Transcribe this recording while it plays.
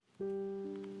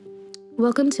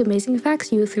Welcome to Amazing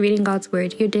Facts Youth Reading God's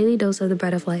Word, your daily dose of the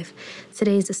bread of life.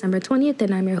 Today is December 20th,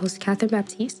 and I'm your host, Catherine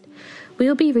Baptiste. We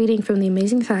will be reading from the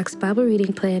Amazing Facts Bible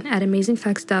Reading Plan at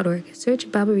amazingfacts.org.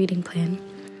 Search Bible Reading Plan.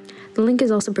 The link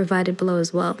is also provided below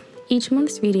as well. Each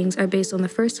month's readings are based on the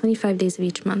first 25 days of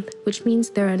each month, which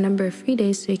means there are a number of free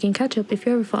days so you can catch up if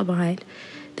you ever fall behind.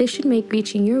 This should make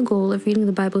reaching your goal of reading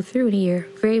the Bible through in a year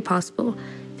very possible.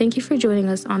 Thank you for joining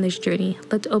us on this journey.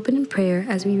 Let's open in prayer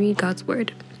as we read God's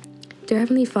Word. Dear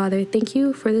Heavenly Father, thank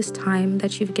you for this time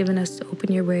that you've given us to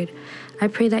open your word. I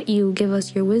pray that you give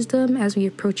us your wisdom as we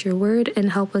approach your word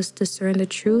and help us discern the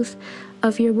truth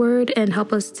of your word and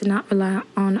help us to not rely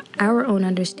on our own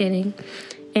understanding.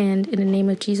 And in the name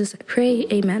of Jesus, I pray,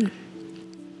 amen.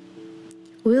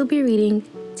 We'll be reading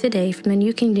today from the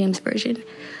New King James Version.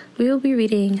 We will be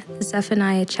reading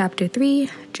Zephaniah chapter 3,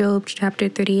 Job chapter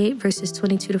 38, verses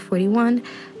 22 to 41,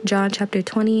 John chapter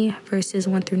 20, verses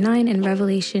 1 through 9, and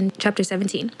Revelation chapter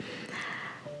 17.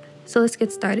 So let's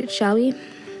get started, shall we?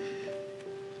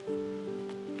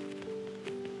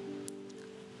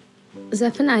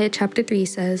 Zephaniah chapter 3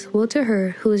 says, "Woe to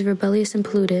her who is rebellious and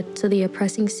polluted, to the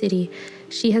oppressing city.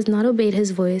 She has not obeyed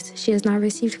his voice. She has not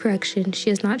received correction. She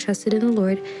has not trusted in the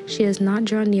Lord. She has not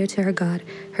drawn near to her God.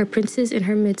 Her princes in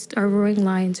her midst are roaring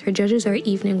lions. Her judges are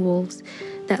evening wolves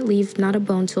that leave not a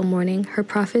bone till morning. Her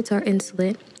prophets are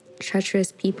insolent,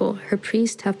 treacherous people. Her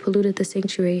priests have polluted the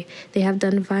sanctuary. They have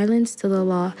done violence to the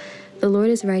law. The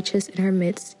Lord is righteous in her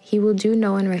midst. He will do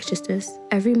no unrighteousness.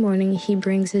 Every morning he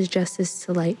brings his justice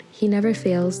to light. He never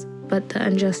fails, but the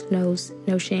unjust knows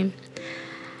no shame.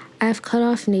 I have cut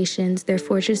off nations. Their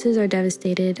fortresses are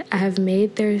devastated. I have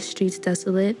made their streets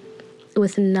desolate,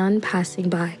 with none passing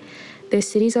by. Their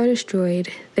cities are destroyed.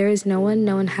 There is no one,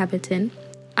 no inhabitant.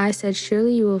 I said,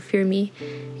 surely you will fear me.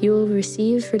 You will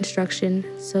receive instruction,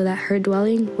 so that her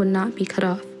dwelling would not be cut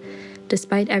off,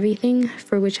 despite everything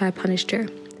for which I punished her.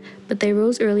 But they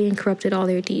rose early and corrupted all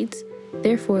their deeds.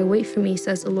 Therefore, wait for me,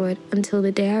 says the Lord, until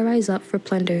the day I rise up for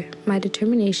plunder. My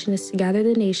determination is to gather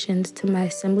the nations to my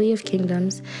assembly of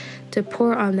kingdoms, to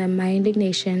pour on them my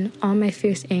indignation, all my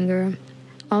fierce anger.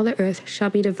 All the earth shall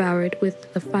be devoured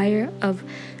with the fire of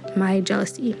my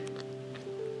jealousy.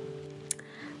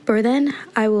 For then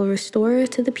I will restore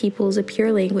to the peoples a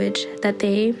pure language, that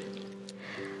they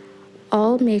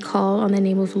all may call on the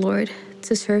name of the Lord,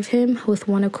 to serve him with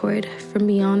one accord. From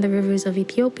beyond the rivers of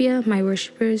Ethiopia, my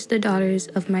worshippers, the daughters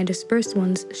of my dispersed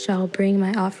ones, shall bring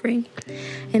my offering.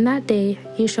 In that day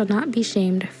you shall not be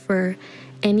shamed for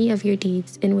any of your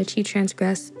deeds in which you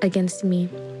transgress against me.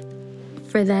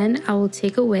 For then I will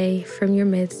take away from your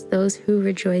midst those who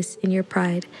rejoice in your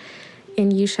pride,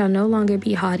 and you shall no longer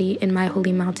be haughty in my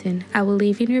holy mountain. I will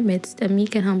leave in your midst a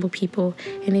meek and humble people,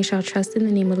 and they shall trust in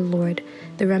the name of the Lord.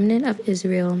 The remnant of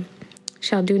Israel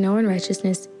shall do no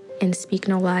unrighteousness and speak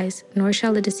no lies, nor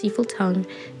shall a deceitful tongue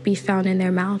be found in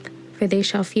their mouth. For they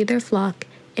shall feed their flock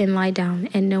and lie down,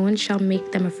 and no one shall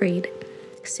make them afraid.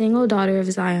 Sing, O daughter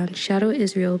of Zion, shout, O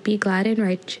Israel, be glad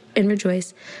and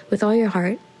rejoice with all your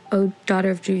heart, O daughter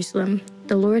of Jerusalem.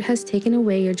 The Lord has taken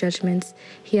away your judgments.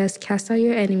 He has cast out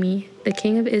your enemy, the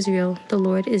King of Israel. The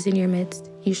Lord is in your midst.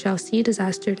 You shall see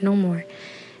disaster no more.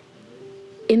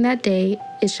 In that day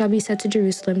it shall be said to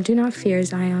Jerusalem, do not fear,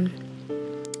 Zion.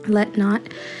 Let not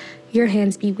your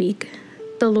hands be weak.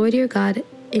 The Lord your God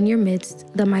in your midst,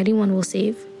 the mighty one, will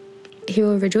save. He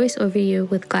will rejoice over you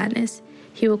with gladness.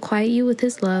 He will quiet you with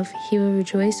his love. He will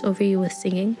rejoice over you with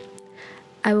singing.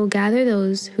 I will gather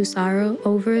those who sorrow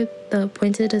over the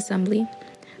appointed assembly,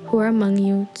 who are among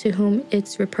you, to whom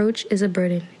its reproach is a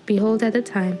burden. Behold, at the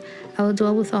time I will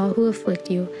dwell with all who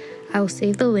afflict you. I will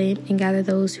save the lame and gather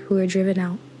those who are driven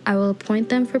out. I will appoint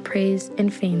them for praise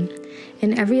and fame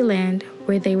in every land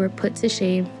where they were put to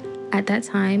shame. At that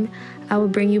time I will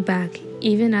bring you back,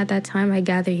 even at that time I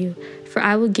gather you. For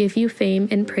I will give you fame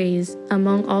and praise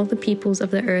among all the peoples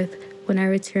of the earth when I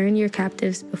return your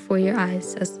captives before your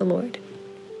eyes, says the Lord.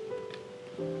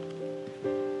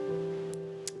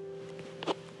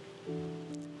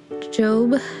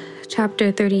 Job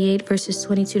chapter 38 verses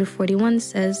 22 to 41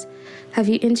 says, have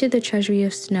you entered the treasury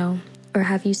of snow, or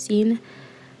have you seen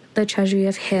the treasury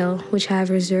of hail, which I have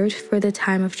reserved for the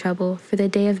time of trouble, for the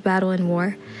day of battle and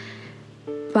war?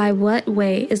 By what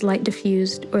way is light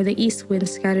diffused, or the east wind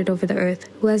scattered over the earth?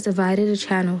 Who has divided a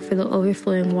channel for the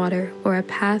overflowing water, or a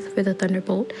path for the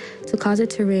thunderbolt, to cause it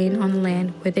to rain on the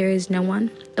land where there is no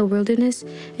one, a wilderness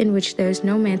in which there is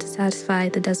no man to satisfy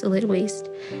the desolate waste,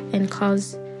 and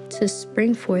cause to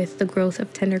spring forth the growth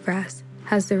of tender grass?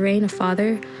 Has the rain a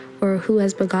father, or who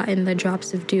has begotten the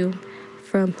drops of dew,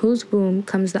 from whose womb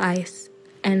comes the ice,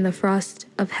 and the frost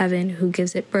of heaven, who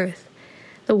gives it birth?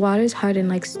 The waters harden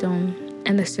like stone,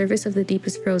 and the surface of the deep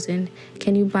is frozen.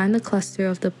 Can you bind the cluster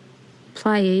of the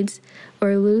Pleiades,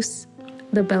 or loose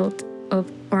the belt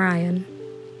of Orion?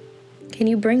 Can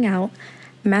you bring out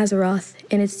Mazzaroth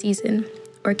in its season,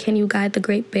 or can you guide the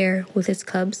great bear with its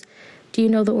cubs? Do you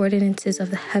know the ordinances of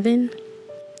the heaven?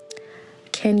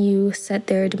 Can you set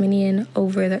their dominion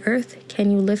over the earth?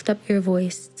 Can you lift up your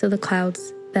voice to the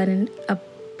clouds, that an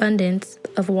abundance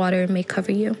of water may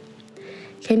cover you?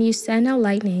 Can you send out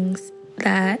lightnings,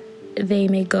 that they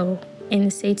may go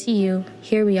and say to you,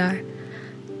 here we are?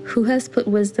 Who has put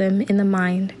wisdom in the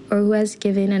mind, or who has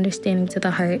given understanding to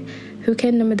the heart? Who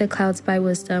can number the clouds by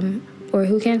wisdom, or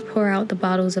who can pour out the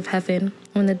bottles of heaven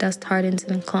when the dust hardens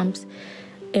in clumps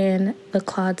and the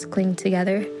clods cling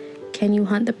together? Can you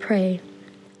hunt the prey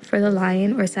for the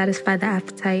lion, or satisfy the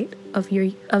appetite of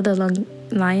the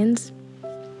lions?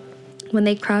 When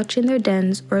they crouch in their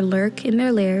dens or lurk in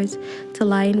their lairs to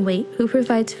lie in wait, who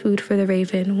provides food for the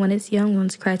raven when its young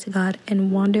ones cry to God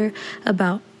and wander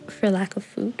about for lack of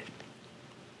food?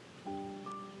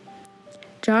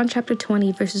 John chapter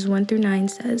 20, verses 1 through 9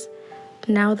 says,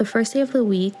 Now the first day of the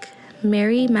week,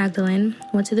 Mary Magdalene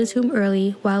went to the tomb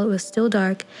early while it was still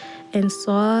dark and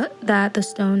saw that the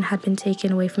stone had been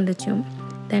taken away from the tomb.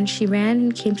 Then she ran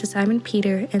and came to Simon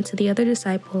Peter and to the other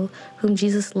disciple whom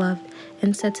Jesus loved,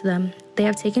 and said to them, They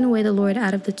have taken away the Lord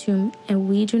out of the tomb, and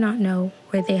we do not know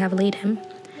where they have laid him.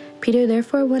 Peter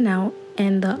therefore went out,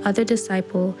 and the other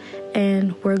disciple,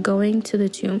 and were going to the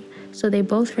tomb. So they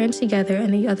both ran together,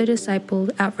 and the other disciple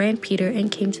outran Peter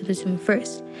and came to the tomb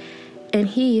first. And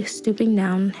he, stooping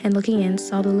down and looking in,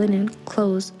 saw the linen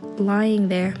clothes lying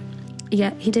there,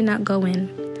 yet he did not go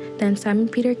in. Then Simon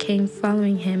Peter came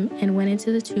following him and went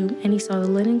into the tomb, and he saw the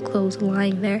linen clothes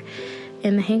lying there,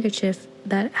 and the handkerchief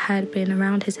that had been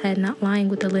around his head not lying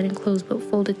with the linen clothes, but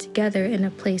folded together in a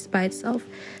place by itself.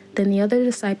 Then the other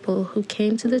disciple, who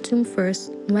came to the tomb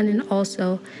first, went in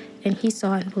also, and he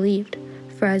saw and believed.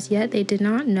 For as yet they did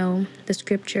not know the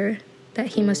scripture, that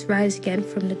he must rise again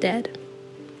from the dead.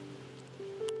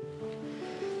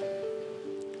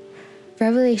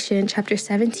 Revelation chapter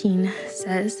 17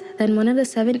 says, Then one of the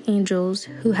 7 angels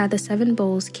who had the 7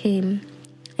 bowls came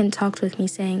and talked with me,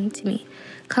 saying to me,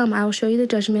 Come, I will show you the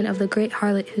judgment of the great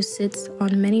harlot who sits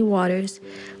on many waters,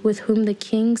 with whom the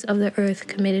kings of the earth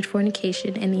committed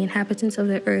fornication, and the inhabitants of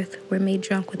the earth were made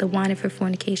drunk with the wine of her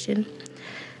fornication.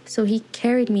 So he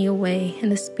carried me away in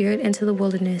the spirit into the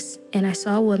wilderness, and I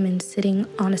saw a woman sitting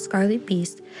on a scarlet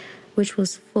beast, which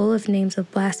was full of names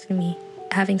of blasphemy,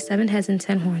 having 7 heads and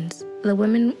 10 horns. The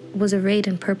woman was arrayed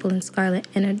in purple and scarlet,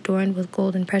 and adorned with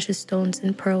gold and precious stones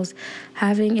and pearls,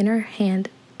 having in her hand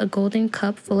a golden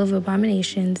cup full of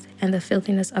abominations and the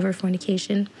filthiness of her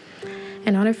fornication.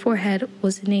 And on her forehead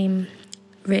was a name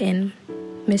written,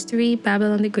 Mystery,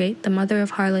 Babylon the Great, the mother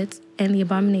of harlots and the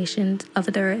abominations of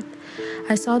the earth.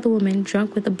 I saw the woman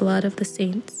drunk with the blood of the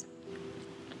saints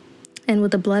and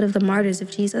with the blood of the martyrs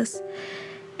of Jesus.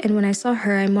 And when I saw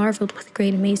her, I marveled with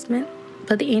great amazement.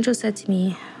 But the angel said to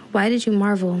me, Why did you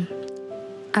marvel?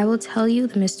 I will tell you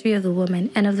the mystery of the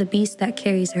woman and of the beast that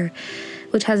carries her,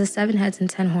 which has 7 heads and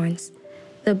 10 horns.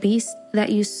 The beast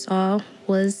that you saw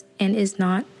was and is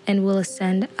not, and will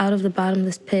ascend out of the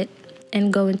bottomless pit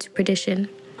and go into perdition.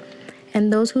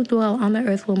 And those who dwell on the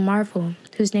earth will marvel,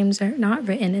 whose names are not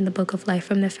written in the book of life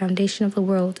from the foundation of the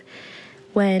world,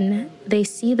 when they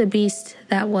see the beast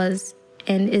that was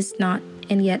and is not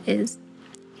and yet is.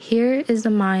 Here is the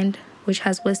mind which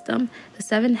has wisdom. The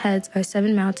 7 heads are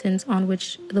 7 mountains on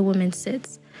which the woman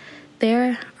sits.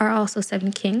 There are also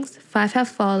 7 kings. 5 have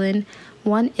fallen,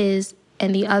 1 is,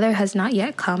 and the other has not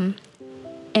yet come.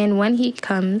 And when he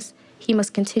comes, he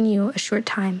must continue a short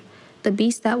time. The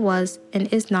beast that was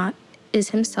and is not is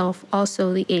himself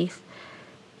also the 8th,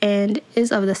 and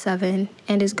is of the 7,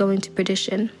 and is going to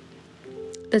perdition.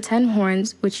 The 10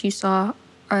 horns which you saw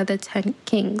are the 10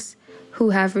 kings,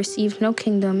 who have received no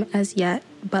kingdom as yet,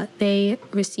 but they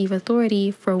receive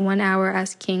authority for 1 hour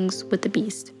as kings with the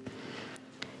beast.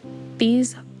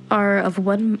 These are of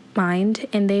one mind,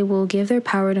 and they will give their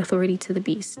power and authority to the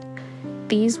beast.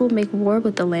 These will make war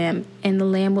with the Lamb, and the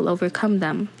Lamb will overcome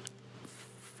them.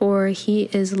 For he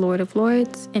is Lord of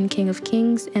lords and King of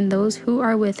kings, and those who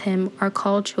are with him are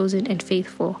called, chosen, and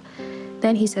faithful.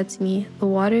 Then he said to me, The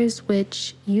waters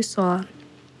which you saw,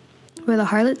 where the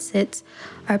harlot sits,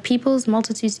 are peoples,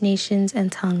 multitudes, nations,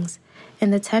 and tongues.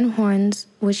 And the 10 horns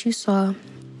which you saw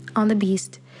on the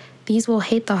beast, these will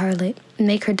hate the harlot,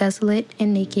 make her desolate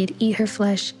and naked, eat her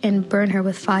flesh, and burn her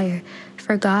with fire.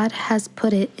 For God has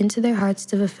put it into their hearts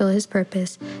to fulfill his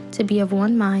purpose, to be of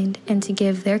one mind, and to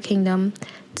give their kingdom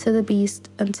to the beast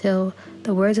until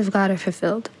the words of God are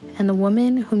fulfilled. and the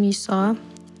woman whom you saw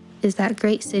is that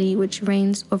great city which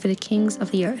reigns over the kings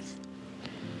of the earth.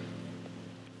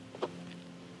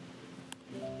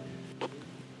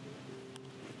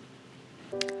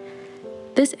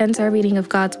 This ends our reading of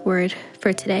God's Word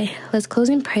for today. Let's close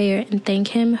in prayer and thank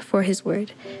Him for His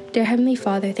Word. Dear Heavenly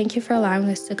Father, thank you for allowing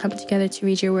us to come together to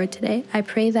read your Word today. I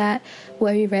pray that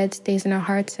what we read stays in our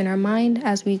hearts and our mind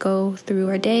as we go through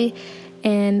our day.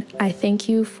 And I thank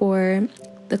you for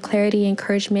the clarity,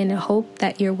 encouragement, and hope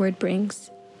that your Word brings.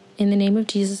 In the name of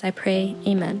Jesus, I pray.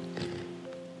 Amen.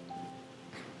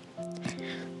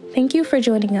 Thank you for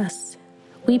joining us.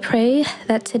 We pray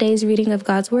that today's reading of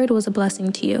God's Word was a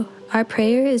blessing to you. Our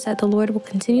prayer is that the Lord will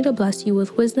continue to bless you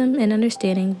with wisdom and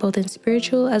understanding, both in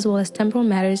spiritual as well as temporal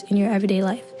matters in your everyday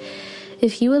life.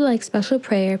 If you would like special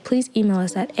prayer, please email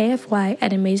us at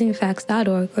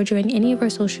afy@amazingfacts.org or join any of our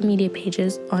social media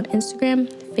pages on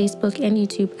Instagram, Facebook, and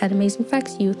YouTube at Amazing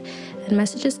Facts Youth and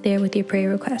message us there with your prayer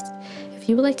requests. If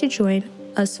you would like to join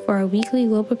us for our weekly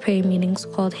global prayer meetings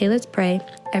called Hey Let's Pray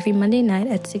every Monday night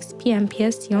at 6 p.m.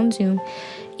 PST on Zoom,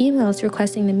 email us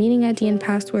requesting the meeting ID and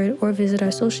password or visit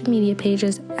our social media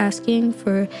pages asking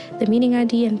for the meeting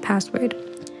ID and password.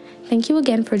 Thank you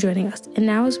again for joining us. And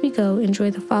now as we go,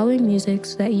 enjoy the following music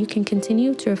so that you can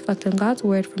continue to reflect on God's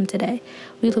Word from today.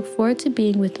 We look forward to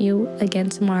being with you again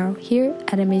tomorrow here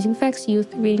at Amazing Facts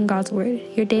Youth, reading God's Word,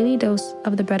 your daily dose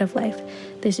of the bread of life.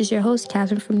 This is your host,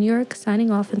 Catherine from New York, signing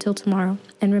off until tomorrow.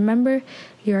 And remember,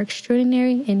 you're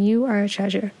extraordinary and you are a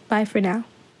treasure. Bye for now.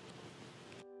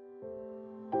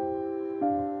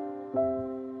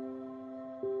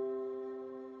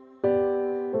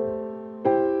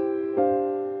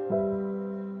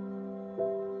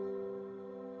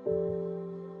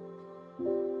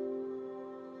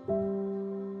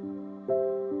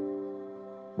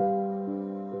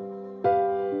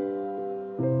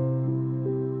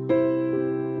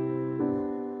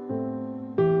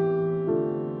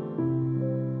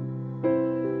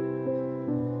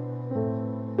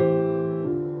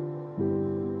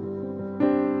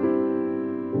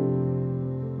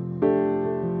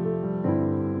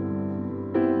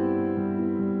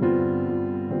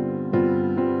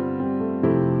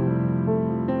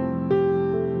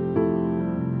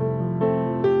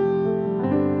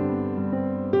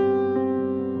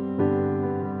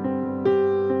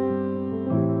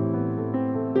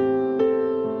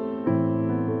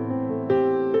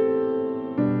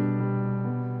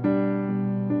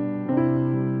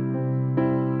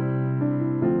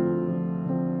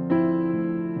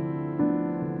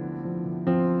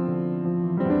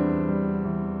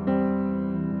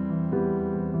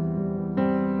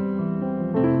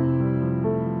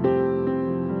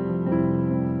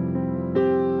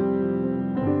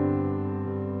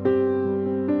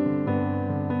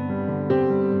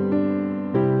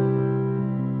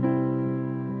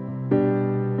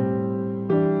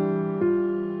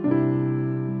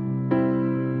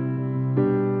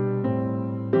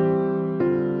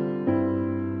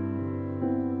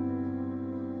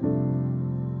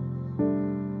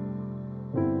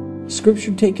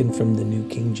 Scripture taken from the New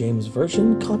King James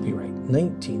Version, copyright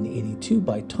 1982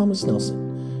 by Thomas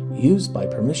Nelson, used by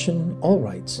permission, all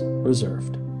rights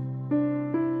reserved.